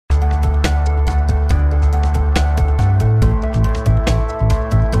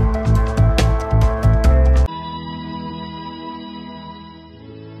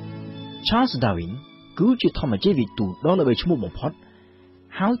Charles Darwin គឺជាធម្មជាតិវិទូដ៏ល្បីឈ្មោះបំផុត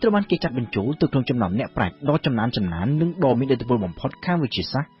ហើយត្រូវបានគេចាត់បញ្ចូលទៅក្នុងចំណោមអ្នកប្រាជ្ញដ៏ចំណាននិងដ៏មានឥទ្ធិពលបំផុតខាងវិទ្យា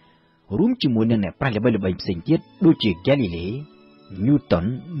សាស្ត្ររួមជាមួយនឹងអ្នកប្រាជ្ញល្បីៗផ្សេងទៀតដូចជា Galilei, Newton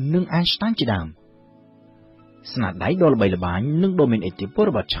និង Einstein ជាដើមស្នាដៃដ៏ល្បីល្បាញនិងដ៏មានឥទ្ធិពល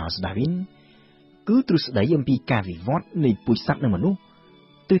របស់ Charles Darwin គឺទ្រឹស្ដីអំពីការវិវត្តនៃពូជសត្វនិងមនុស្ស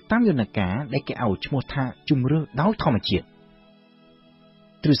ទៅតាមយន្តការដែលគេឲ្យឈ្មោះថាជំរឿដោយធម្មជាតិ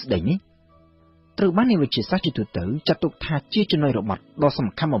ទ្រឹស្ដីនេះត្រូវបានអ្នកវិទ្យាសាស្ត្រជាទូទៅចាត់ទុកថាជាចំណុចរបត់ដ៏សំ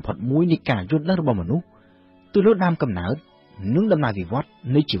ខាន់បំផុតមួយនៃការយល់ដឹងរបស់មនុស្សទៅលើដើមកំណើតនិងដំណើរវិវត្ត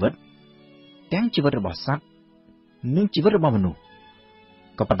នៃជីវិតទាំងជីវិតរបស់សត្វនិងជីវិតរបស់មនុស្ស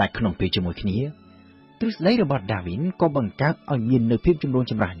ក៏ប៉ុន្តែក្នុងពេលជាមួយគ្នាទ្រឹស្ដីរបស់ Darwin ក៏បង្កើតឲ្យមាននូវភាពចម្រូង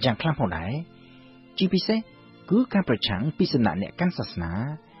ចម្រាសយ៉ាងខ្លាំងផងដែរជាពិសេសគឺការប្រឆាំងពីសំណាក់អ្នកកាន់សាសនា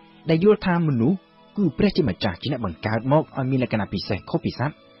ដែលយល់ថាមនុស្សគឺព្រះជាម្ចាស់ជាអ្នកបង្កើតមកឲ្យមានលក្ខណៈពិសេសខុសពីស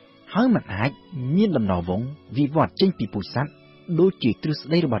ត្វហើយมันអាចមានដំណរវង្សវិវត្តចេញពីពូជសត្វដូចជាទ្រឹស្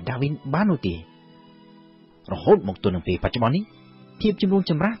ដីរបស់ Darwin បាននោះទេរហូតមកទល់នឹងពេលបច្ចុប្បន្ននេះភាពចម្រូង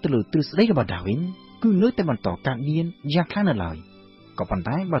ចម្រាសទៅលើទ្រឹស្ដីរបស់ Darwin គឺនៅតែបន្តកើតមានយ៉ាងខ្លាំងនៅឡើយក៏ប៉ុន្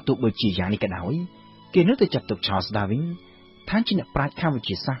តែបើទោះបីជាយ៉ាងនេះក៏ដោយគេនៅតែចាត់ទុក Charles Darwin ថាជាអ្នកប្រាជ្ញខាងវិទ្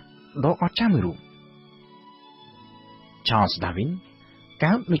យាសាស្ត្រដ៏អស្ចារ្យមួយរូប Charles Darwin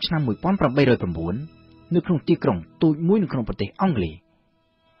កើតនៅឆ្នាំ1809នៅក្នុងទីក្រុងតូចមួយនៅក្នុងប្រទេសអង់គ្លេស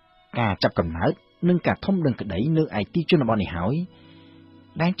ការចាប់កំណើតនិងការធំដឹងក្តីនៅឯទីជនបទនេះហើយ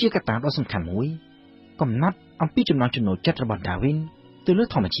ដែលជាកត្តាដ៏សំខាន់មួយកំណត់អំពីចំណង់ចំណូលចិត្តរបស់ Darwin ទៅលើ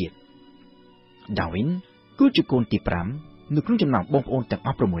ធម្មជាតិ Darwin គឺជាកូនទី5នៅក្នុងចំណោមបងប្អូនទាំងអ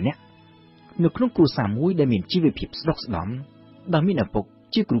ស់6នាក់នៅក្នុងគ្រួសារមួយដែលមានជីវភាពស្ដុកស្ដំដែលមានឪពុក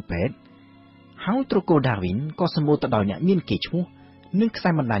ជាគ្រូពេទ្យហើយត្រកូល Darwin ក៏សម្បូរទៅដោយអ្នកមានកេរ្តិ៍ឈ្មោះនិងខ្សែ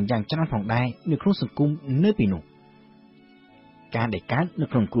បណ្ដាញយ៉ាងច្រើនផងដែរនៅក្នុងសង្គមនៅពេលនោះការដែលកើតនៅ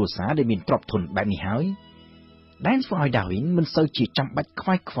ក្នុងគ្រួសារដែលមានទ្រព្យធនបែបនេះហើយដែលធ្វើឲ្យ Darwin មិនសូវជាចាំបាច់ខ្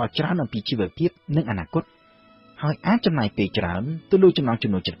វាយខ្វល់ច្រើនអំពីជីវភាពនិងអនាគតហើយអាចចំណាយពេលច្រើនទៅលើចំណង់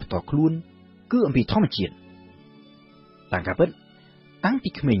ចំណូលចិត្តផ្ទាល់ខ្លួនគឺអំពីធម្មជាតិតាមការពិតតាំងពី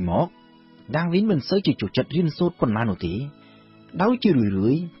ក្មេងមក Darwin មិនសូវជាចូលចិត្តរៀនសូត្រប៉ុន្មាននោះទេដោយជារឿ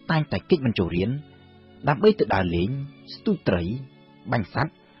យៗតែងតែគេចមិនចូលរៀនដើម្បីទៅដើរលេងស្ទូចត្រីបាញ់សត្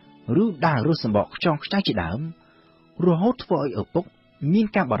វឬដើររស់សម្បកខ្ចង់ខ្ចាយជាដើមរហូតធ្វើឲ្យឪពុកមាន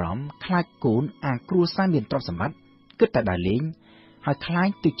ការបារម្ភខ្លាចកូនអាគ្រួសារមានទ្រព្យសម្បត្តិគិតតែដើរលេងហើយខ្លាច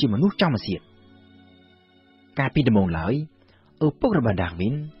ទៅជាមនុស្សចោរម្សៀតកាលពីដំបូងឡើយឪពុករបស់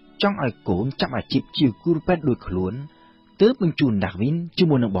Darwin ចង់ឲ្យកូនចាប់អាជីពជាគ្រូពេទ្យដូចខ្លួនទើបបញ្ជូន Darwin ជា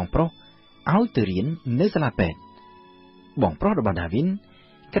មួយនឹងបងប្រុសឲ្យទៅរៀននៅសាលាពេទ្យបងប្រុសរបស់ Darwin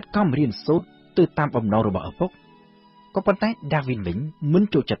ខិតខំរៀនសូត្រទៅតាមបំណងរបស់ឪពុកក៏ប៉ុន្តែ Darwin វិញមិន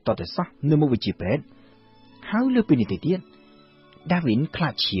ចូលចិត្តតតែសោះនៅមុខវិជ្ជាពេទ្យហើយលើពីនេះទៅទៀត Darwin ខ្លា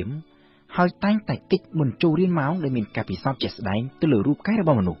ចឈាមហើយតែងតែគេចមិនចូលរៀនម៉ោងដែលមានការពិសោធន៍ជាក់ស្ដែងទៅលើរូបកាយរប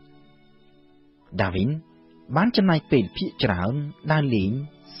ស់មនុស្ស Darwin បានចំណាយពេលភាគច្រើនដើរលេង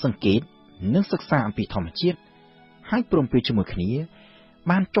សង្កេតនិងសិក្សាអំពីធម្មជាតិហើយព្រមព្រៀងជាមួយគ្នា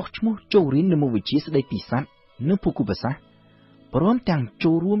បានចុះឈ្មោះចូលរៀននៅមុខវិជ្ជាស្ដីពីសត្វនិងភូមិសាស្ត្រព្រមទាំង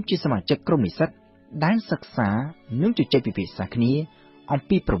ចូលរួមជាសមាជិកក្រុមនិស្សិតដែលសិក្សានិងជជែកពិភាក្សាគ្នាអំ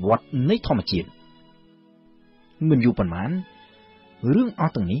ពីប្រវត្តិនៃធម្មជាតិមិនយូរប៉ុន្មានរឿងអ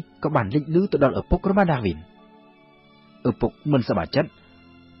ស់ទាំងនេះក៏បានលេចលឺទៅដល់ឪពុករបស់ Darwin ឪពុកមិនសប្បាយចិត្ត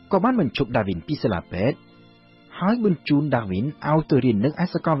ក៏បានបញ្ឈប់ Darwin ពីសាលាពេទ្យហើយបញ្ជូន Darwin ឲ្យទៅរៀននៅឯ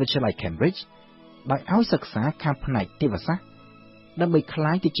សាកលវិទ្យាល័យ Cambridge ដោយឲ្យសិក្សាខាងផ្នែកទេវសាស្ត្រដើម្បីក្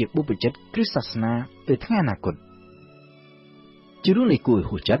លាយទៅជាបុព្វជិតគ្រិស្តសាសនាទៅថ្ងៃអនាគតជារឿងនៃគួរឲ្យ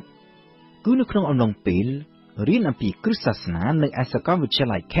ហួសចិត្តគឺនៅក្នុងអំឡុងពេលរៀនអំពីគ្រិស្តសាសនានៅឯសាកលវិទ្យា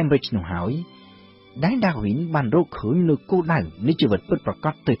ល័យ Cambridge នោះហើយដែល Darwin បានរកឃើញនូវគោលដៅនៃជីវិតពិតប្រាក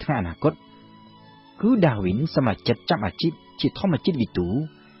ដទៅថ្ងៃអនាគតគឺ Darwin សម្រេចចិត្តចាប់អាជីពជាធម្មជាតិវិទូ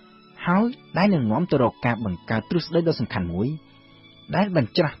ហើយដែលនឹងនាំទៅរកការបង្កើតទ្រឹស្ដីដ៏សំខាន់មួយដែលប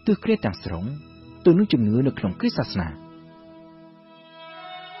ញ្ច្រាស់ទិសគ្រាទាំងស្រុងទៅនឹងជំនឿនៅក្នុងគ្រិស្តសាសនា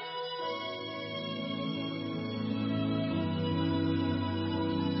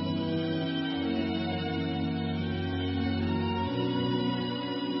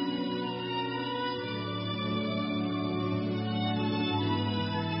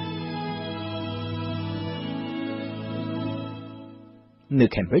នៅ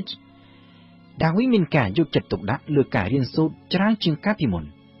Cambridge Darwin មានការយកចិត្តទុកដាក់លើការរៀនសូត្រច្រើនជាងកាលពីមុន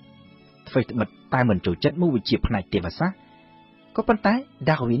អ្វីត្បិតតែមិនចូលចិត្តមុខវិជ្ជាផ្នែកទេវសាស្ត្រក៏ប៉ុន្តែ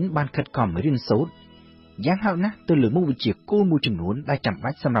Darwin បានខិតខំរៀនសូត្រយ៉ាងហោចណាស់ទៅលើមុខវិជ្ជាគោលមួយចំនួនដែលចាំបា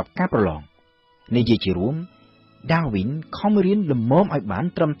ច់សម្រាប់ការប្រឡងនិយាយជារួម Darwin ខំរៀនល្មមឲ្យបាន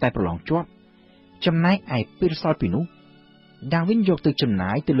ត្រឹមតែប្រឡងជាប់ចំណែកឯពេលសល់ពីនោះ Darwin យកទៅចំ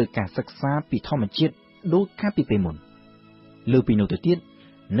ណាយទៅលើការសិក្សាពីធម្មជាតិដូចកាលពីពេលមុនលើពីនោះទៅទៀត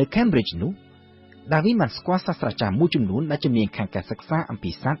នៅ Cambridge នោះ Darwin បានស្គាល់សាស្ត្រាចារ្យមួយចំនួនដែលជំនាញខាងការសិក្សាអំ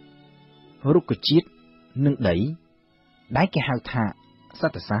ពីសត្វរុក្ខជាតិនិងដីដែលគេហៅថាស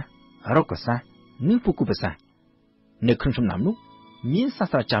ត្វសាស្ត្ររុក្ខសាស្ត្រនិងភូមិសាស្ត្រនៅក្នុងចំណោមនោះមានសា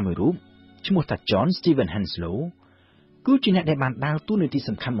ស្ត្រាចារ្យមួយរូបឈ្មោះថា John Stephen Henslow គឺជាអ្នកដែលបានដើរតួនាទី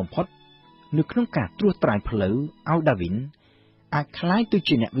សំខាន់បំផុតនៅក្នុងការត្រួសត្រាយផ្លូវឲ្យ Darwin អាចក្លាយទៅ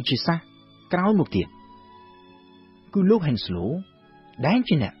ជាអ្នកវិទ្យាសាស្ត្រក្រោយមកទៀតគឺលោក Henslow ដែល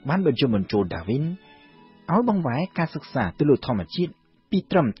ជាអ្នកបានបញ្ចុះបញ្ចូល Darwin ឲ្យបង្វែរការសិក្សាទៅលើធម្មជាតិពី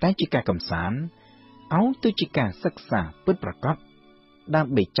ត្រឹមតែជាការកម្សាន្តឲ្យទៅជាការសិក្សាពិតប្រាកដដើ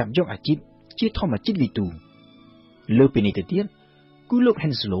ម្បីចាប់យកអាជីពជាធម្មជាតិវិទូលើពីនេះទៅទៀតគឺលោក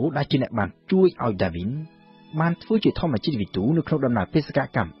Henslow ដែលជាអ្នកបានជួយឲ្យ Darwin បានធ្វើជាធម្មជាតិវិទូនៅក្នុងដំណើរបេសក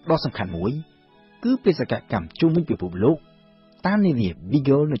កម្មដ៏សំខាន់មួយគឺបេសកកម្មជុំវិញពិភពលោកតាមនាវា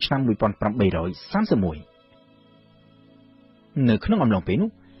Beagle នៅឆ្នាំ 1831 នៅក្នុងអំឡុងពេលនោះ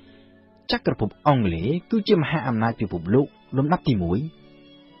ចក្រភពអង់គ្លេសគឺជាមហាអំណាចពិភពលោកលំដាប់ទី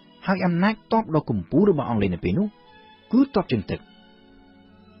1ហើយអំណាចទ័ពដ៏កម្ពុជារបស់អង់គ្លេសនៅពេលនោះគឺទ័ពជើងទឹក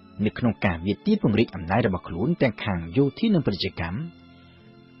នៅក្នុងការវាទានពង្រីកអំណាចរបស់ខ្លួនទាំងខាងយោធានិងពាណិជ្ជកម្ម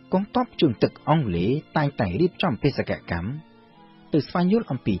កងទ័ពជើងទឹកអង់គ្លេសតែងតែរៀបចំបេសកកម្មទៅស្វែងយល់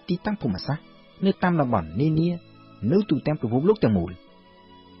អំពីទីតាំងភូមិសាស្ត្រនៅតាមតំបន់នានានៅទូទាំងពិភពលោកទាំងមូល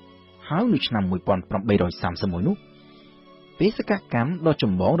ហើយនៅឆ្នាំ 1831 នោះបេសកកម្មដ៏ច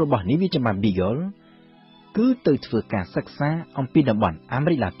ម្បងរបស់នាវាចម្បាំង Beagle គឺទៅធ្វើការសិក្សាអំពីតំបន់អាមេ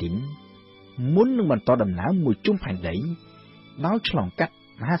រិកឡាទីនមុននឹងបន្តដំណើរមួយជុំផែនដីដោយឆ្លងកាត់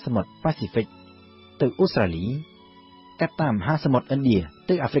មហាសមុទ្រប៉ាស៊ីហ្វិកទៅអូស្ត្រាលីកាត់តាមមហាសមុទ្រឥណ្ឌា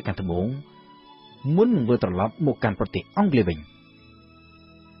ទៅអាហ្វ្រិកខាងត្បូងមុននឹងវិលត្រឡប់មកកាន់ប្រទេសអង់គ្លេសវិញ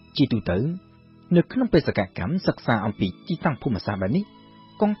ជាទូទៅនៅក្នុងបេសកកម្មសិក្សាអំពីទីតាំងភូមិសាស្ត្របែបនេះ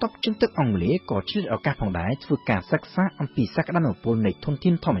កងទ័ពជើងទឹកអង់គ្លេសក៏ឆ្លៀតឱកាសផងដែរធ្វើការសិក្សាអំពីសក្តានុពលនៃធន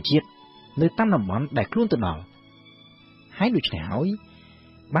ធានធម្មជាតិនៅតាមតំបន់ដែលខ្លួនទៅដល់ហើយដូច្នេះហើយ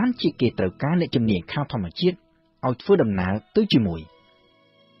បានជាគេត្រូវការអ្នកជំនាញខាងធម្មជាតិឲ្យធ្វើដំណើរទៅជាមួយ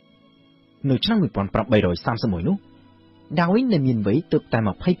នៅឆ្នាំ 1831 នោះ Darwin ដែលមានវ័យទើបតែ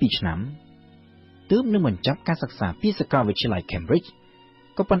 22 ឆ្នាំទើបនឹងបញ្ចប់ការសិក្សាពីសាកលវិទ្យាល័យ Cambridge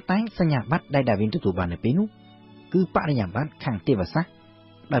ក៏ប៉ុន្តែសញ្ញាបត្រដែល Darwin ទទួលបាននៅពេលនោះគឺបរិញ្ញាបត្រខាងទេវសាស្ត្រ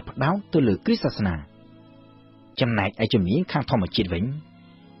ដែលផ្ដោតទៅលើគ្រិស្តសាសនាចំណែកឯជំនាញខាងធម្មជាតិវិញ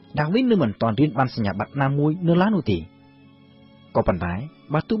Darwin នៅមិនទាន់រៀនបានសញ្ញាបត្រណាមួយនៅឡើយនោះទេក៏ប៉ុន្តែ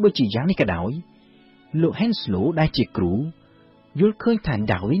បើទោះបីជាយ៉ាងនេះក៏ដោយលោក Henslow ដែលជាគ្រូយល់ឃើញថា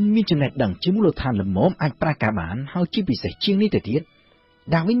Darwin មានចំណេះដឹងជាមូលដ្ឋានល្មមអាចប្រើការបានហើយជាពិសេសជាងនេះទៅទៀត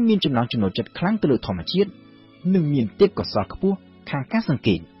Darwin មានចំណង់ចំណូលចិត្តខ្លាំងទៅលើធម្មជាតិនិងមានទេពកោសល្យខ្ពស់ខាងការសង្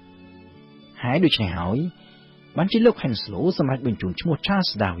កេតហើយដូច្នេះហើយបានជាលោក Henslow សម្រេចបញ្ជូនឈ្មោះ Charles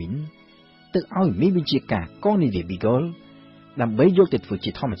Darwin ទៅឲ្យមេបញ្ជាការកងនាវា Beagle ដើម្បីយកទៅធ្វើជា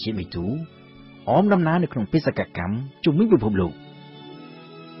ធម្មជាតិវិទូអមដំណើរនៅក្នុងបេសកកម្មជុំវិញពិភពលោក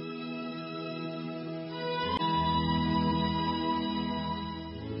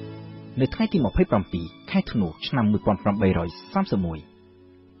នៅថ្ងៃទី 27 ខែធ្នូឆ្នាំ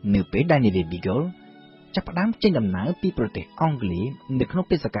 1831 នៅពេលដែលនាវា Beagle ចាប់ផ្ដើមចេញដំណើរពីប្រទេសអង់គ្លេសនៅក្នុង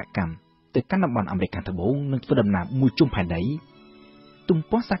បេសកកម្មទៅកាន់តំបន់អាមេរិកខាងត្បូងនិងធ្វើដំណើរមួយជុំផែនដីទំ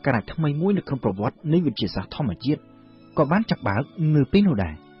ព័រសក្ការៈថ្មីមួយនៅក្នុងប្រវត្តិនៃវិទ្យាសាស្ត្រធម្មជាតិក៏បានចាប់បើកនៅពេលនោះ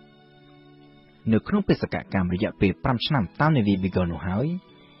ដែរនៅក្នុងបេសកកម្មរយៈពេល 5 ឆ្នាំតាមនាវា Beagle នោះហើយ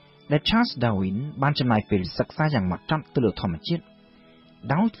ដែល Charles Darwin បានចំណាយពេលសិក្សាយ៉ាងម៉ត់ចត់ទៅលើធម្មជាតិ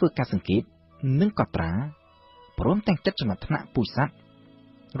ដោយធ្វើការសង្កេតនិងកត់ត្រាព្រមទាំងចាត់ចំណាត់ថ្នាក់ពូជសត្វ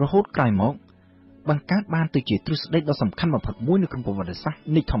រហូតក្រោយមកបង្កើតបានទៅជាទ្រឹស្ដីដ៏សំខាន់បំផុតមួយនៅក្នុងប្រវត្តិសាស្ត្រ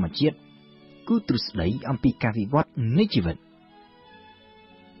នៃធម្មជាតិគឺទ្រឹស្ដីអំពីការវិវត្តនៃជីវិត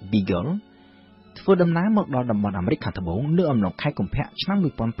Beagle ធ្វើដំណើរមកដល់តំបន់អាមេរិកខាងត្បូងនៅអំឡុងខែកុម្ភៈឆ្នាំ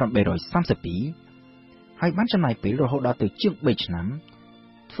 1832 ហើយបានចំណាយពេលរហូតដល់ទៅជាង 3 ឆ្នាំ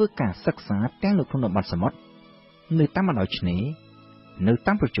ធ្វើការសិក្សាទាំងនៅក្នុងតំបន់សមុទ្រនៅតាមបណ្ដោយឆ្នេរនៅ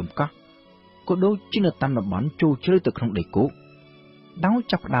តាមប្រជុំកោះក៏ដូចជានៅតាមតំបន់ចូលជ្រៅទៅក្នុងដីគោកដោយ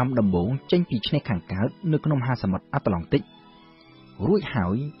ចាប់ផ្ដើមដំបូងចេញពីឆ្នេរខាងកើតនៅក្នុងមហាសមុទ្រអាត្លង់ទិករួចហើ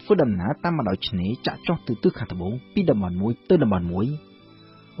យធ្វើដំណើរតាមបណ្ដោយឆ្នេរចាក់ចុះទៅទិសខាងត្បូងពីតំបន់មួយទៅតំបន់មួយ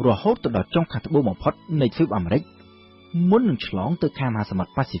រហូតទៅដល់ចុងខាងត្បូងបំផុតនៃទ្វីបអាមេរិកមុននឹងឆ្លងទៅខាងមហាសមុទ្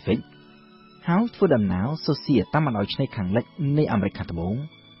រប៉ាស៊ីហ្វិកហើយធ្វើដំណើរសូសៀតាមបណ្ដោយឆ្នេរខាងលិចនៃអាមេរិកខាងត្បូង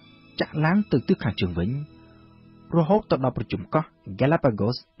ចាក់ឡើងទៅទិសខាងជើងវិញរហូតទៅដល់ប្រជុំកោះ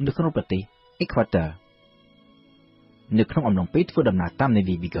Galapagos នៅក្នុងប្រទេស Ecuador នៅក្នុងអំឡុងពេលធ្វើដំណើរតាមនា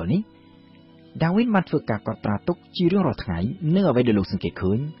វា Beagle នេះ Darwin បានធ្វើការកត់ត្រាទុកជារៀងរាល់ថ្ងៃនៅអ្វីដែលលោកសង្កេត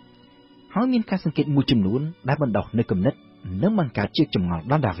ឃើញហើយមានការសង្កេតមួយចំនួនដែលបណ្ដោះនៅគំនិត នឹងបង្កើតជាចម្ងល់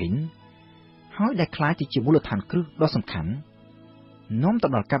ដល់ Darwin ហើយដែលខ្លាចទៅជាមូលដ្ឋានគ្រឹះដ៏សំខាន់នាំទៅ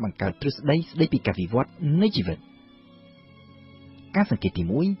ដល់ការបង្កើតទ្រឹស្ដីស្ដីពីការវិវត្តនៃជីវិតការសង្កេតទី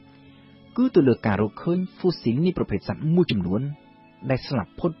1គឺទៅលើការរកឃើញ fossil នៃប្រភេទសត្វមួយចំនួនដែលស្លា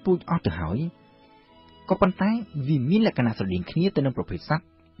ប់ផុតពូជអស់ទៅហើយក៏ប៉ុន្តែវាមានលក្ខណៈស្រដៀងគ្នាទៅនឹងប្រភេទសត្វ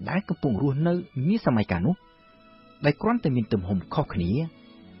ដែលកំពុងរស់នៅនាសម័យកាលនោះដែលគ្រាន់តែមានទំហំខុសគ្នា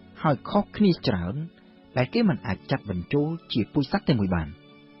ហើយខុសគ្នាច្រើនដែលគេមិនអាចចាត់បញ្ចូលជាពូជសត្វតែមួយបាន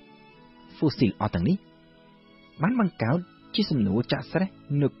fossil អស់ទាំងនេះបានបង្កើតជាសំណួរចាក់ស្រេះ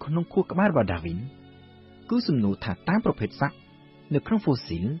នៅក្នុងខួរក្បាលរបស់ Darwin គឺសំណួរថាតើប្រភេទសត្វនៅក្នុង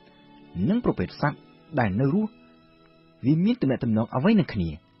fossil និងប្រភេទសត្វដែលនៅរស់វាមានទំនាក់ទំនងអ្វីនឹងគ្នា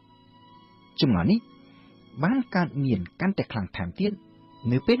ចម្ងល់នេះបានកើតមានកាន់តែខ្លាំងថែមទៀត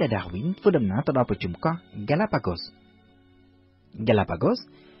នៅពេលដែល Darwin ធ្វើដំណើរទៅដល់ប្រជុំកោះ Galapagos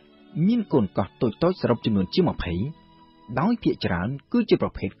មានកូនកោះតូចៗសរុបចំនួនជា20ដោយភាគច្រើនគឺជាប្រ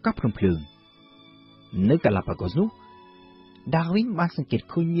ភេទកោះភ្លើងនៅ Galapagos នោះ Darwin បានសង្កេត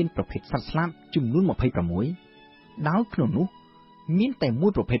ឃើញមានប្រភេទសត្វស្លាបចំនួន26ដោយក្នុងនោះមានតែមួ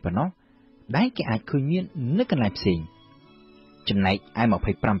យប្រភេទប៉ុណ្ណោះដែលគេអាចឃើញមាននៅកន្លែងផ្សេងចំណែកឯ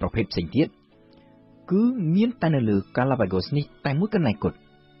25ប្រភេទផ្សេងទៀតគឺមានតែនៅលើ Galapagos នេះតែមួយកន្លែងគត់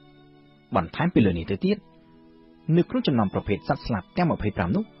បន្ថែមពីលើនេះទៅទៀតនៅក្នុងចំណោមប្រភេទសត្វស្លាបទាំង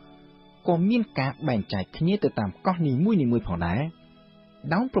25នោះក៏មានការបែងចែកគ្នាទៅតាមកោះនីមួយៗផងដែរ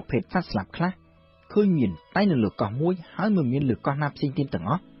ដោយប្រភេទសត្វស្លាបខ្លះឃើញមានតែនៅលើកោះមួយហើយមិនមានលើកោះណាផ្សេងទៀតទាំង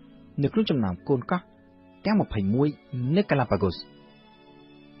អស់នៅក្នុងចំណោមកូនកោះទាំង21នៅ Galapagos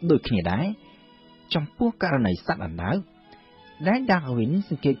ដូចគ្នាដែរចំពោះករណីសត្វអណ្ដើកដែល Darwin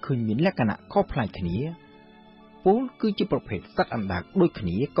សង្កេតឃើញមានលក្ខណៈខុសប្លែកគ្នាពោលគឺជាប្រភេទសត្វអណ្ដើកដូចគ្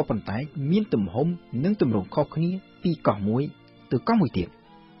នាក៏ប៉ុន្តែមានទំហំនិងទម្រង់ខុសគ្នាពីកោះមួយទៅកោះមួយទៀត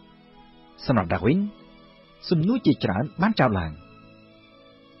សម្រាប់ Darwin សំណួរជាច្រើនបានចោទឡើង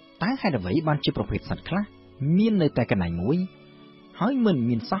តើហេតុអ្វីបានជាប្រភេទសត្វខ្លះមាននៅតែកន្លែងមួយហើយមិន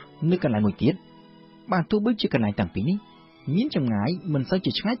មានសោះនៅកន្លែងមួយទៀតបានទោះបីជាកន្លែងទាំងពីរនេះមានចម្ងាយមិនសូវ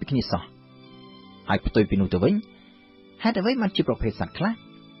ជាឆ្ងាយពីគ្នាសោះហើយផ្ទុយពីនោះទៅវិញហេតុអ្វីបានជាប្រភេទសត្វខ្លះ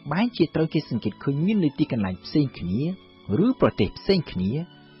បែរជាត្រូវគេសង្កេតឃើញមាននៅទីកន្លែងផ្សេងគ្នាឬប្រទេសផ្សេងគ្នា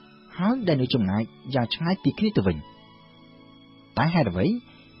ហើយដែលនៅចម្ងាយយ៉ាងឆ្ងាយពីគ្នាទៅវិញតែហេតុអ្វី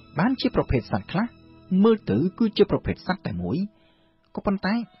បានជាប្រភេទសត្វខ្លះមើលទៅគឺជាប្រភេទសត្វតែមួយក៏ប៉ុន្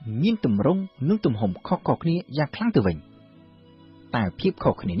តែមានទម្រង់និងទំហំខុសៗគ្នាយ៉ាងខ្លាំងទៅវិញតើភាព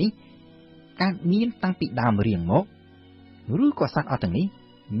ខុសគ្នានេះកើតមានតាំងពីដើមរៀងមកឬក៏សត្វអស់ទាំងនេះ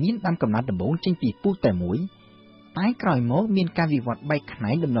មានដើមកំណើតដំបូងចេញពីពូជតែមួយតែក្រោយមកមានការវិវត្តបែកខ្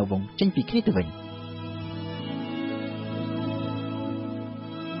នែងដំណើរវង្សចេញពីគ្នាទៅវិញ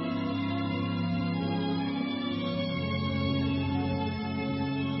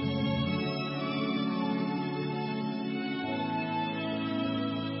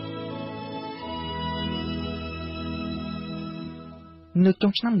នៅចុ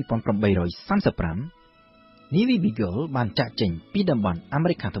ងឆ្នាំ1835 Navy Beagle បានចាក់ចេញពីតំបន់អាមេ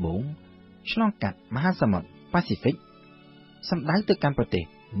រិកខាងត្បូងឆ្លងកាត់មហាសមុទ្រ Pacific សម្ដៅទៅកាន់ប្រទេស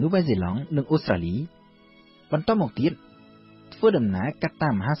នូវែលសេឡង់និងអូស្ត្រាលីបន្តមកទៀតធ្វើដំណើរកាត់តា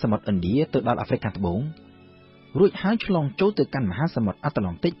មមហាសមុទ្រឥណ្ឌាទៅដល់អាហ្វ្រិកខាងត្បូងរួចហើយឆ្លងចូលទៅកាន់មហាសមុទ្រអាត្ល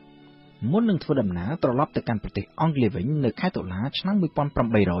ង់ទិកមុននឹងធ្វើដំណើរត្រឡប់ទៅកាន់ប្រទេសអង់គ្លេសវិញនៅខែតុលាឆ្នាំ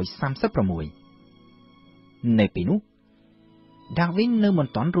1836នៅពេលនោះ Darwin នៅមិន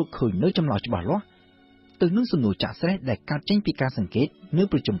ទាន់រកឃើញនៅចម្លើយច្បាស់លាស់ទៅនឹងសំណួរចាក់ស្រេះដែលកើតចេញពីការសង្កេតនៅ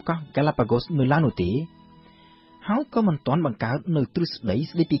ប្រជុំកោះ Galapagos នៅឡើយនោះទេហើយក៏មិនទាន់បង្កើតនៅទ្រឹស្ដី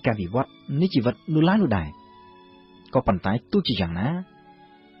ស្ដីពីការវិវត្តនៃជីវិតនៅឡើយនោះដែរក៏ប៉ុន្តែទោះជាយ៉ាងណា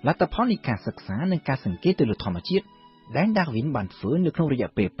លទ្ធផលនៃការសិក្សានិងការសង្កេតទៅលើធម្មជាតិដែល Darwin បានធ្វើនៅក្នុងរយៈ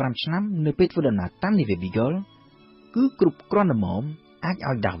ពេល5ឆ្នាំនៅពេលធ្វើដំណើរតាម Navy Beagle គឺគ្រប់គ្រាន់ល្មមអាច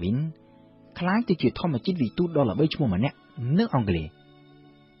ឲ្យ Darwin ក្លាយទៅជាធម្មជាតិវិទូដ៏ល្បីឈ្មោះម្នាក់នៅអង់គ្លេស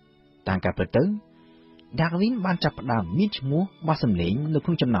តាមការពិតទៅ Darwin បានចាប់ផ្ដើមមានឈ្មោះបោះសម្លេងនៅក្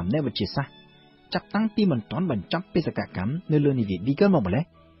នុងចំណោមអ្នកវិទ្យាសាស្ត្រចាប់តាំងពីមិនទាន់បញ្ចប់បេសកកម្មនៅលើ Navy Beagle មកម្លេះ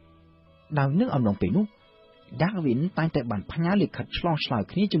ដោយនឹងអំឡុងពេលនោះ Darwin តែងតែបានផ្ញើលិខិតឆ្លងឆ្លើយ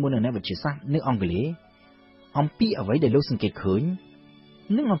គ្នាជាមួយនឹងអ្នកវិទ្យាសាស្ត្រនៅអង់គ្លេសអំពីអ្វីដែលលោកសង្កេតឃើញ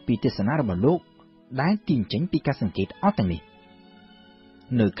និងអំពីទស្សនៈរបស់លោកដែលទាញចេញពីការសង្កេតអស់ទាំងនេះ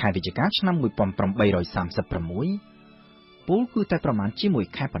នៅខែវិច្ឆិកាឆ្នាំ1836ពលគឺតែប្រមាណជាមួយ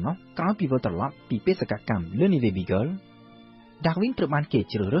ខែប៉ុណ្ណោះក្រោយពីវិលត្រឡប់ពីបេសកកម្មលើ Navy Beagle Darwin ត្រូវបានគេ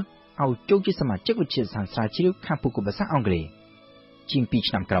ជ្រើសរើសឲ្យចូលជាសមាជិកវិទ្យាស្ថានស្រាវជ្រាវខាងភូមិភាសាអង់គ្លេសជាង2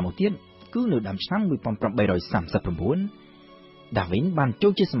ឆ្នាំក្រោយមកទៀតគឺនៅដើមឆ្នាំ1839 Darwin បានចូ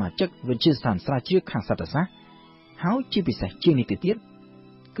លជាសមាជិកវិទ្យាស្ថានស្រាវជ្រាវខាងសត្វសាស្ត្រហើយជាពិសេសជាងនេះទៅទៀត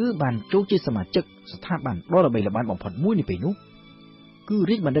គឺបានចូលជាសមាជិកស្ថាប័នដ៏ល្បីល្បាញបំផុតមួយនៅពេលនោះគឺ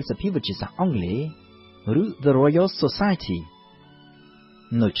រាជបណ្ឌិតសភាវិទ្យាសាស្ត្រអង់គ្លេសឬ The Royal Society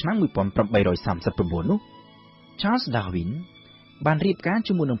នៅឆ្នាំ1839នោះ Charles Darwin បានរៀបការ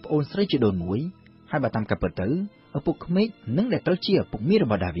ជាមួយនឹងប្អូនស្រីជីដូនមួយហើយបើតាមការពិតទៅឪពុកក្មេកនិងដែលត្រូវជាឪពុកមារ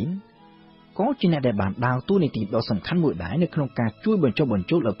បស់ Darwin ក៏ជាអ្នកដែលបានដើរតួនាទីដ៏សំខាន់មួយដែរនៅក្នុងការជួយបញ្ចុះបញ្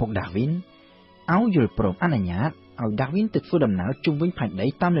ចូលឪពុក Darwin ឲ្យយល់ព្រមអនុញ្ញាតឲ្យ Darwin ទៅធ្វើដំណើរជុំវិញផែនដី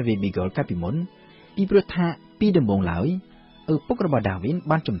តាមនាវា Beagle កាលពីមុនពីព្រោះថាពីដំបូងឡើយឪពុករបស់ Darwin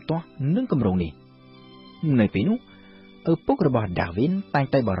បានជំទាស់នឹងគម្រោងនេះនៅពេលនោះឪពុករបស់ Darwin តែង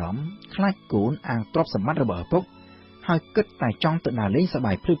តែបារម្ភខ្លាចកូនអាងទ្រព្យសម្បត្តិរបស់ឪពុកហើយគិតតែចង់ទៅដើរលេងសប្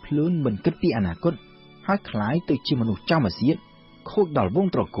បាយភ្លឺភ្លើនមិនគិតពីអនាគតហើយខ្លាយទៅជាមនុស្សចោរម៉ាសៀតខូចដល់វង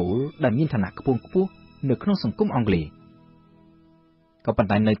ត្រកូលដែលមានឋានៈខ្ពង់ខ្ពស់នៅក្នុងសង្គមអង់គ្លេសក៏ប៉ុន្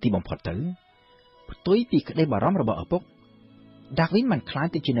តែនៅទីបំផុតទៅផ្ទុយពីក្តីបារម្ភរបស់ឪពុក Darwin បានខ្លាយ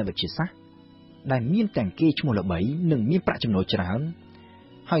ទៅជាអ្នកវិទ្យាសាស្ត្រដែលមានទាំងកេរ្តិ៍ឈ្មោះល្បីនិងមានប្រាក់ចំណូលច្រើន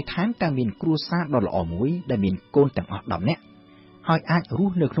ហើយថែមទាំងមានគ្រួសារដ៏ល្អមួយដែលមានកូនទាំងអស់10នាក់ហើយអាចរ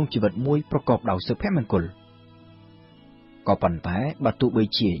ស់នៅក្នុងជីវិតមួយប្រកបដោយសុភមង្គលក៏ប៉ុន្តែបើទោះបី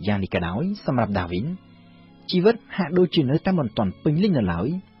ជាយ៉ាងនេះក៏ដោយសម្រាប់ Darwin ជីវិតហាក់ដូចជានៅតែមិនទាន់ពេញលេញនៅឡើយ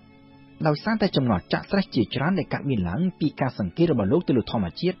ដោយសារតែចំណោះចាក់ស្រេះជាច្រើនដែលកើតមានឡើងពីការសង្កេតរបស់លោកទៅលើធម្ម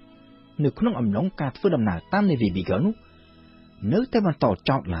ជាតិនៅក្នុងអំឡុងការធ្វើដំណើរតាមនាវា Beagle នោះនៅតែបន្ត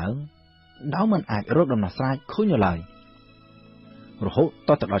ចោទឡើងដោយមិនអាចរកដំណោះស្រាយឃើញនៅឡើយរហូតត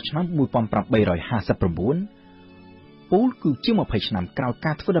ទៅដល់ឆ្នាំ1859ពលគឺជា20ឆ្នាំក្រោយ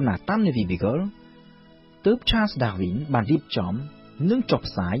ការធ្វើដំណើរតាមនាវា Beagle ទើប Charles Darwin បានរៀបចំនិងចុះ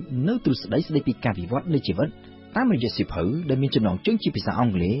ផ្សាយនៅទ្រឹស្ដីស្ដីពីការវិវត្តនៃជីវិតតាមរយៈសៀវភៅដែលមានចំណងជើងជាភាសាអ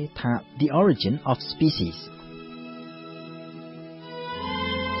ង់គ្លេសថា The Origin of Species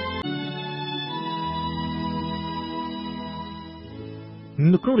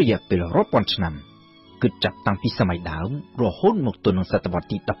នៅក្នុងរយៈពេលរាប់ពាន់ឆ្នាំគឺចាប់តាំងពីសម័យដើមរហូតមកទល់នឹងសតវត្ស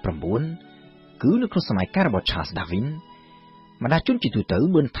ទី19គឺនៅក្នុងសម័យកាលរបស់ Charles Darwin ម្ដាយជនជាទូទៅ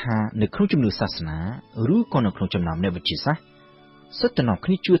បានថានៅក្នុងជំនឿសាសនាឬក៏នៅក្នុងចំណោមអ្នកវិទ្យាសាស្ត្រសុទ្ធតែនាំគ្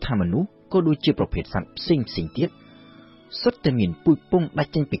នាជឿថាមនុស្សក៏ដូចជាប្រភេទសត្វផ្សេងទៀតសុទ្ធតែមានពូជពងដា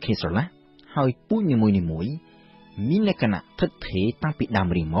ច់ចេញពីគ្នាស្រឡះហើយពូជនីមួយៗមានលក្ខណៈថិតថេរតាំងពីដើម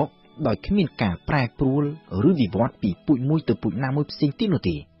រៀងមកដោយគ្មានការប្រែប្រួលឬវិវត្តពីពូជមួយទៅពូជណាមួយផ្សេងទៀតនោះ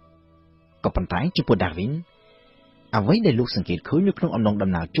ទេក៏ប៉ុន្តែចំពោះ Darwin អ្វីដែលលោកសង្កេតឃើញនៅក្នុងអំឡុងដំ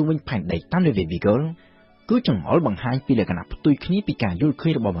ណើរជុំវិញផែនដីតាមនាវា Beagle គឺចង្អុលបង្ហាញពីលក្ខណៈផ្ទុយគ្នាពីការយល់ឃើ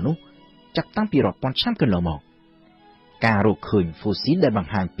ញរបស់មនុស្សចាប់តាំងពីរាប់ពាន់ឆ្នាំកន្លងមកការរកឃើញ fossil ដែលប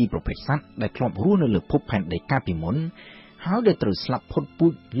ង្ហាញពីប្រភេទសត្វដែលធ្លាប់រស់នៅលើភពផែនដីកាលពីមុនហើយដែលត្រូវស្លាប់ផុតពូ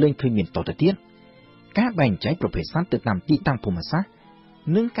ជលែងឃើញមានតទៅទៀតការបែងចែកប្រភេទសត្វទៅតាមទីតាំងភូមិសាស្ត្រ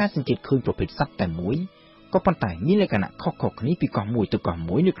និងការសង្កេតឃើញប្រភេទសត្វតែមួយក៏ប៉ុន្តែមានលក្ខណៈខុសៗគ្នាពីកោះមួយទៅកោះ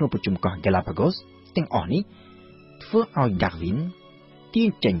មួយនៅក្នុងប្រជុំកោះ Galapagos ទាំងអស់នេះធ្វើឲ្យ Darwin ទាញ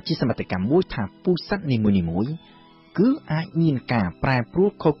ចេញជាសមត្ថកម្មមួយថាពូជសត្វនីមួយៗគឺអាចមានការប្រែប្រួល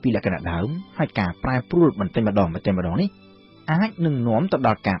ខុសពីលក្ខណៈដើមហើយការប្រែប្រួលបន្តិចម្ដងនេះអាចនឹងនាំទៅដ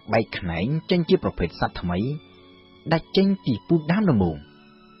ល់ការបែកខ្នែងចេញជាប្រភេទសត្វថ្មីដាច់ចេញពីពូជដើមដំបូង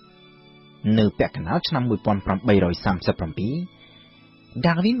នៅពាក់កណ្ដាលឆ្នាំ1837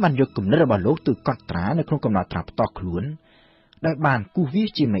 Darwin បានយកគំនិតរបស់លោកទៅកត់ត្រានៅក្នុងកំណត់ត្រាផ្ទាល់ខ្លួនដោយបានគូសវាស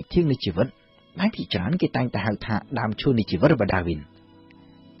ជាមេធាងនៃជីវិតដែលភាគច្រើនគេតែងតែហៅថាដើមឈើនៃជីវិតរបស់ Darwin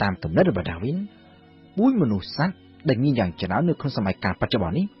តាមគំនិតរបស់ Darwin ពូជមនុស្សសត្វដែលមានយ៉ាងច្រើននៅក្នុងសម័យកាលបច្ចុប្ប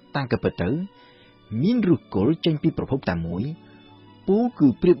ន្ននេះតាមការពិតទៅមានឫសគល់ចេញពីប្រភពតែមួយពូជគឺ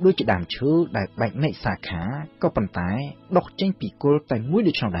ប្រៀបដូចជាដើមឈើដែលបែកមែកសាខាក៏ប៉ុន្តែដុះចេញពីគល់តែមួយ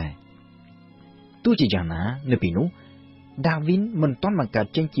ដូចនោះដែរទោះជាយ៉ាងណានៅពេលនោះ Darwin មិនទាន់បង្កើត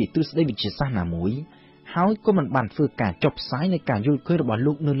ចេញជាទ្រឹស្ដីវិទ្យាសាស្ត្រណាមួយហើយក៏មិនបានធ្វើការចុះផ្សាយនៃការយល់ឃើញរបស់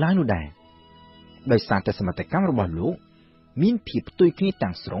លោកនៅឡើយនោះដែរដោយសារតែសមត្ថកម្មរបស់លោកមានភាពផ្ទុយគ្នា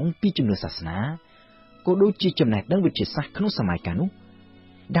ទាំងស្រុងពីជំនឿសាសនាក៏ដូចជាចំណេះដឹងវិទ្យាសាស្ត្រក្នុងសម័យកាលនោះ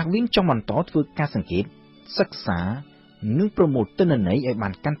Darwin ចង់បន្តធ្វើការសង្កេតសិក្សានិងប្រមូលទិន្នន័យឲ្យបា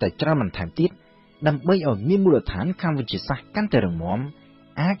នកាន់តែច្រើនបន្ថែមទៀតដើម្បីឲ្យមានមូលដ្ឋានខាងវិទ្យាសាស្ត្រកាន់តែរឹងមាំ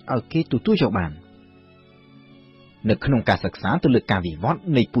អាចឲ្យគេទទួលយកបាននៅក្នុងការសិក្សាទៅលើការវិវត្ត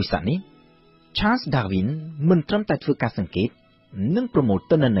នៃពូជសត្វនេះ Charles Darwin មិនត្រឹមតែធ្វើការសង្កេតនិងប្រមូល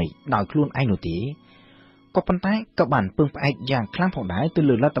ទិន្នន័យដោយខ្លួនឯងនោះទេក៏ប៉ុន្តែក៏បានពឹងផ្អែកយ៉ាងខ្លាំងផងដែរទៅ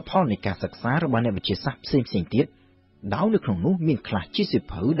លើលទ្ធផលនៃការសិក្សារបស់អ្នកវិទ្យាសាស្ត្រផ្សេងទៀតដោយនៅក្នុងនោះមានខ្លះជាសៀវ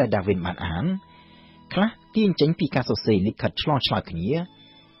ភៅដែល Darwin បានអានខ្លះទាញចេញពីការសរសេរលិខិតឆ្លងឆ្លើយគ្នា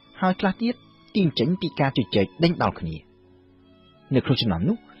ហើយខ្លះទៀតទាញចេញពីការជជែកដេញដោលគ្នានៅក្នុងចំណោម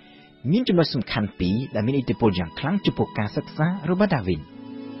នោះមានចំណុចសំខាន់ពីរដែលមានឥទ្ធិពលយ៉ាងខ្លាំងចំពោះការសិក្សារបស់ Darwin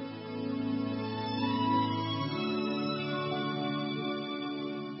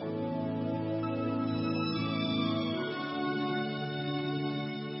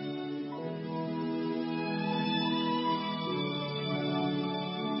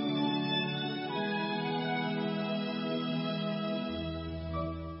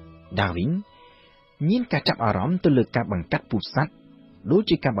Darwin មានការចាប់អារម្មណ៍ទៅលើការបង្កាត់ពូជសត្វដូច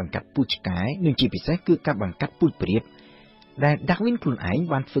ជាការបង្កាត់ពូជឆ្កែនិងជាពិសេសគឺការបង្កាត់ពូជព្រាបដែល Darwin ខ្លួនឯង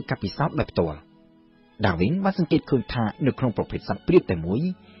បានធ្វើការពិសោធន៍ដោយផ្ទាល់ Darwin បានសង្កេតឃើញថានៅក្នុងប្រភេទសត្វព្រាបតែមួយ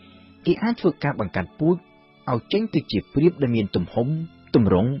គេអាចធ្វើការបង្កាត់ពូជឲ្យចេញទៅជាព្រាបដែលមានទំហំទ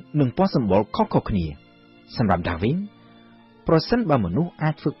ម្រង់និងពណ៌សម្បុរខុសៗគ្នាសម្រាប់ Darwin ប្រសិនបើមនុស្សអា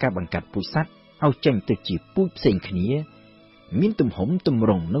ចធ្វើការបង្កាត់ពូជសត្វឲ្យចេញទៅជាពូជផ្សេងគ្នាមានទំហំទម្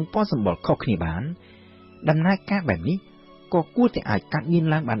រង់និងពណ៌សម្បុរខុសគ្នាបានដំណើរការបែបនេះក៏គួរតែអាចកាត់មាន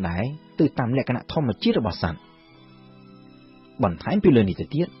ឡើងបានដែរទៅតាមលក្ខណៈធម្មជាតិរបស់សត្វបន្ថែមពីលើនេះទៅ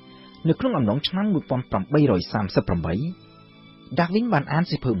ទៀតនៅក្នុងអំឡុងឆ្នាំ 1838 Darwin បានអាន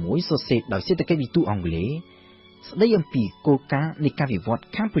សៀវភៅមួយសរសេរដោយសេដ្ឋកិច្ចវិទូអង់គ្លេសស្ដីអំពីគោលការណ៍នៃការវិវត្ត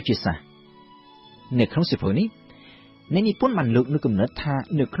ខាងប្រជាសាស្ត្រនៅក្នុងសៀវភៅនេះអ្នកនិពន្ធបានលើកនូវគំនិតថា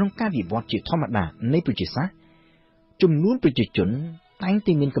នៅក្នុងការវិវត្តជាធម្មតានៃប្រជាសាស្ត្រចំនួនប្រជាជនតែង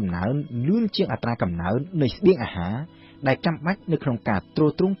តែមានកំណើនលឿនជាងអត្រាកំណើននៃស្បៀងអាហារដែលចាំបាច់នៅក្នុងការទ្រ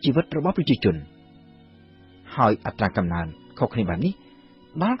ទ្រង់ជីវិតរបស់ប្រជាជនហើយអត្រាកំណើនខុសគ្នាបែបនេះ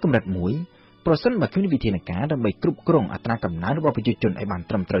ដល់កម្រិតមួយប្រសិនបើគ្មានវិធានការដើម្បីគ្រប់គ្រងអត្រាកំណើនរបស់ប្រជាជនឲ្យបាន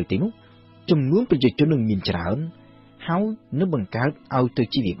ត្រឹមត្រូវទេនោះចំនួនប្រជាជននឹងមានច្រើនហើយនឹងបង្កើតឲ្យទៅ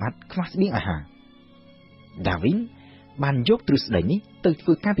ជាវិបត្តិខ្វះស្បៀងអាហារ Darwin បានយកទ្រឹស្ដីនេះទៅធ្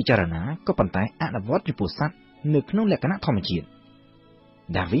វើការពិចារណាក៏ប៉ុន្តែអនុវត្តចំពោះសត្វនៅក្នុងលក្ខណៈធម្មជាតិ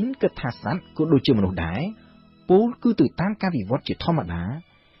Darwin គិតថាសត្វក៏ដូចជាមនុស្សដែរពោលគឺទៅតាមការវិវត្តជាធម្មតា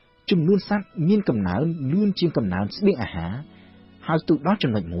ចំនួនសត្វមានកំណើនលឿនជាងកំណើនស្បៀងអាហារហើយទៅដល់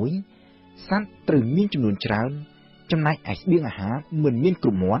ចំណុចមួយសត្វត្រូវមានចំនួនច្រើនចំណែកឯស្បៀងអាហារមិនមានគ្រ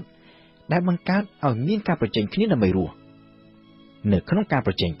ប់មាត់ដែលបង្កើតឲ្យមានការប្រជែងគ្នាដើម្បីរស់នៅក្នុងការ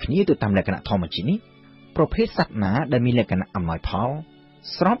ប្រជែងគ្នាទៅតាមលក្ខណៈធម្មជាតិនេះប្រភេទសត្វណាដែលមានលក្ខណៈអំណោយផល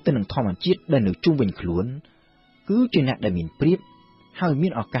ស្របទៅនឹងធម្មជាតិដែលនៅជុំវិញខ្លួនគឺជាអ្នកដែលមានព្រៀបហើយមា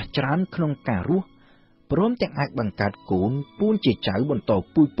នឱកាសច្រើនក្នុងការរស់ព្រមទាំងអាចបង្កើតកូនពូនជាចៅបន្ត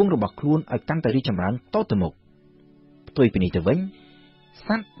ពូជពង្សរបស់ខ្លួនឲ្យកាន់តែរីកចម្រើនតទៅមុខផ្ទុយពីនេះទៅវិញស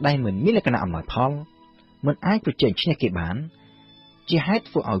ត្វដែលមិនមានលក្ខណៈអំណោយផលមិនអាចប្រជែងឈ្នះគេបានជាហេតុ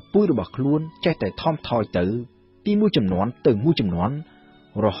ធ្វើឲ្យពូជរបស់ខ្លួនចេះតែថមថយទៅពីមួយចំនួនទៅមួយចំនួន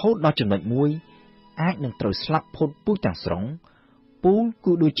រហូតដល់ចំណុចមួយអាចនឹងត្រូវស្លាប់ផុតពូជទាំងស្រុងពូជ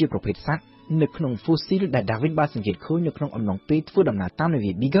គឺដូចជាប្រភេទសត្វនៅក្នុង fossil ដែល Darwin បានសង្កេតឃើញនៅក្នុងអំឡុងពេលធ្វើដំណើរតាមនា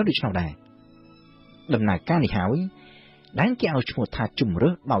វា Beagle ដូចនោះដែរដំណើរការនេះហើយដែលគេឲ្យឈ្មោះថាជំរើ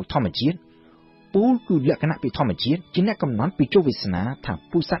សដោយធម្មជាតិពូជគឺលក្ខណៈពីធម្មជាតិជាអ្នកកំណត់ពីជោគវាសនាថា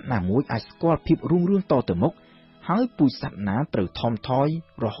ពូជសត្វណាមួយអាចស្គាល់ភាពរុងរឿងតទៅមុខហើយពូជសត្វណាត្រូវថមថយ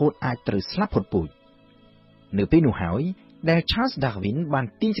រហូតអាចត្រូវស្លាប់ផុតពូជនៅពេលនោះហើយដែល Charles Darwin បាន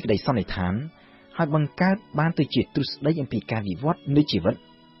ទាញសេចក្តីសន្និដ្ឋានហើយបង្កើតបានទៅជាទ្រឹស្ដីអំពីការវិវត្តនៃជីវិត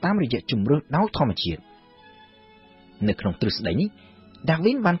តាមរយៈជំរើសដោយធម្មជាតិនៅក្នុងទ្រឹស្ដីនេះ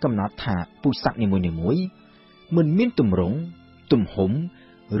Darwin បានកំណត់ថាពូជសត្វនីមួយៗមិនមានទម្រង់ទំហំ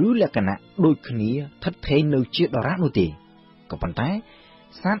ឬលក្ខណៈដូចគ្នាស្ថិតថេរនៅជាដរាបនោះទេក៏ប៉ុន្តែ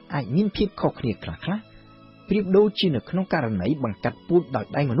សត្វអាចមានភាពខុសគ្នាខ្លះៗប្រៀបដូចជានៅក្នុងករណីបង្កាត់ពូជដោយ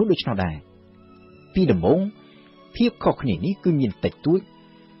ដៃមនុស្សដូច្នោះដែរពីដំបូងភាពខុសគ្នានេះគឺមានតិចតួច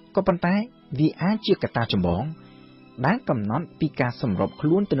ក៏ប៉ុន្តែវាអាចជាកត្តាចម្បងដែលកំណត់ពីការសម្របខ្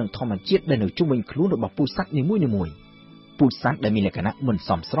លួនទៅនឹងធម្មជាតិដែលនៅជុំវិញខ្លួនរបស់ពូជសត្វនីមួយៗពូជសត្វដែលមានលក្ខណៈមិនស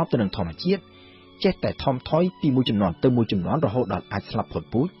មស្របទៅនឹងធម្មជាតិចេះតែថមថយពីមួយចំនួនទៅមួយចំនួនរហូតដល់អាចស្លាប់ផុត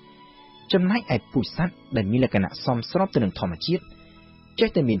ពូជចំណែកឯពូជសត្វដែលមានលក្ខណៈសមស្របទៅនឹងធម្មជាតិចេះ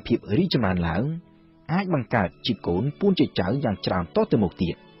តែមានភាពរីកចម្រើនឡើងអាចបង្កើតជាកូនពូនជាចៅយ៉ាងច្រើនតទៅមុខទៀ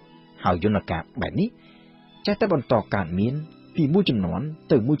តហើយយន្តការបែបនេះចេះតែបន្តកើតមានពីមួយចំនួន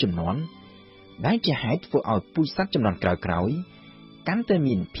ទៅមួយចំនួនដែលជាហេតុធ្វើឲ្យពូជសត្វចំនួនក្រោយៗកាន់តែ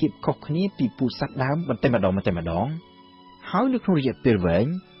មានភាពខុសគ្នាពីពូជសត្វដើមបន្តិចម្ដងហើយនៅក្នុងរយៈពេលវែង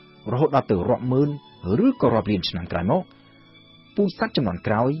រហូតដល់ទៅរាប់ម៉ឺនឬក៏រាប់លានឆ្នាំក្រោយមកពូជសត្វចំនួន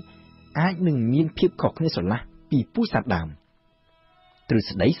ក្រោយអាចនឹងមានភាពខុសគ្នាស្រឡះពីពូជសត្វដើមទ្រឹ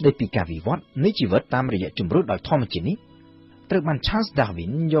ស្ដីស្ដីពីការវិវត្តនៃជីវិតតាមរយៈជំរើសដោយធម្មជាតិនេះត្រូវបាន Charles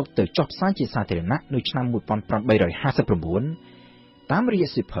Darwin យកទៅចុះផ្សាយជាសាធារណៈនៅឆ្នាំ 1859 តាមរយៈ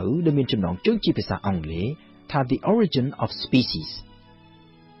សៀវភៅដែលមានចំណងជើងជាភាសាអង់គ្លេសថា The Origin of Species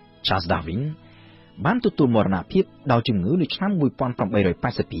Charles Darwin បានទទួលមរណភាពដោយជំងឺនៅឆ្នាំ 1882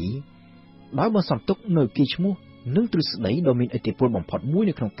 ដោយបន្សល់ទុកនូវកេរ្តិ៍ឈ្មោះនិងទ្រឹស្ដីដ៏មានឥទ្ធិពលបំផុតមួយ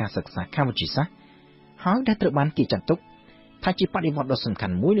នៅក្នុងការសិក្សាខាងវិទ្យាសាស្ត្រហើយដែលត្រូវបានគេចាត់ទុកថាជាបដិវត្តន៍ដ៏សំខា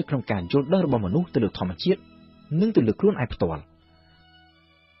ន់មួយនៅក្នុងការយល់ដឹងរបស់មនុស្សទៅលើធម្មជាតិនិងទៅលើខ្លួនឯងផ្ទាល់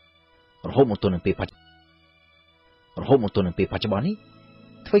រហូតមកទល់នឹងពេលបច្ចុប្បន្ននេះ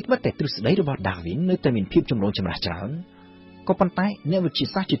អ្វីត្បិតតែទ្រឹស្ដីរបស់ Darwin នៅតែមានភាពចម្រូងចម្រាសច្រើនក៏ប៉ុន្តែអ្នកវិទ្យា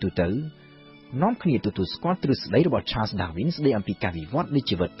សាស្ត្រជាទូទៅ នាំគ្នាទទួលស្គាល់ទ្រឹស្ដីរបស់ Charles Darwin ស្ដីអំពីការវិវត្តនៃ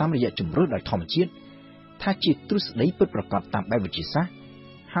ជីវិតតាមរយៈជំរឿនដោយធម្មជាតិថាជាទ្រឹស្ដីពិតប្រាកដតាមបែបវិទ្យាសាស្ត្រ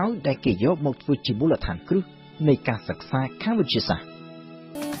ហើយដែលគេយកមកធ្វើជាមូលដ្ឋានគ្រឹះនៃការសិក្សាខាងវិទ្យាសាស្ត្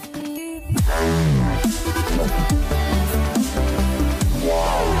រ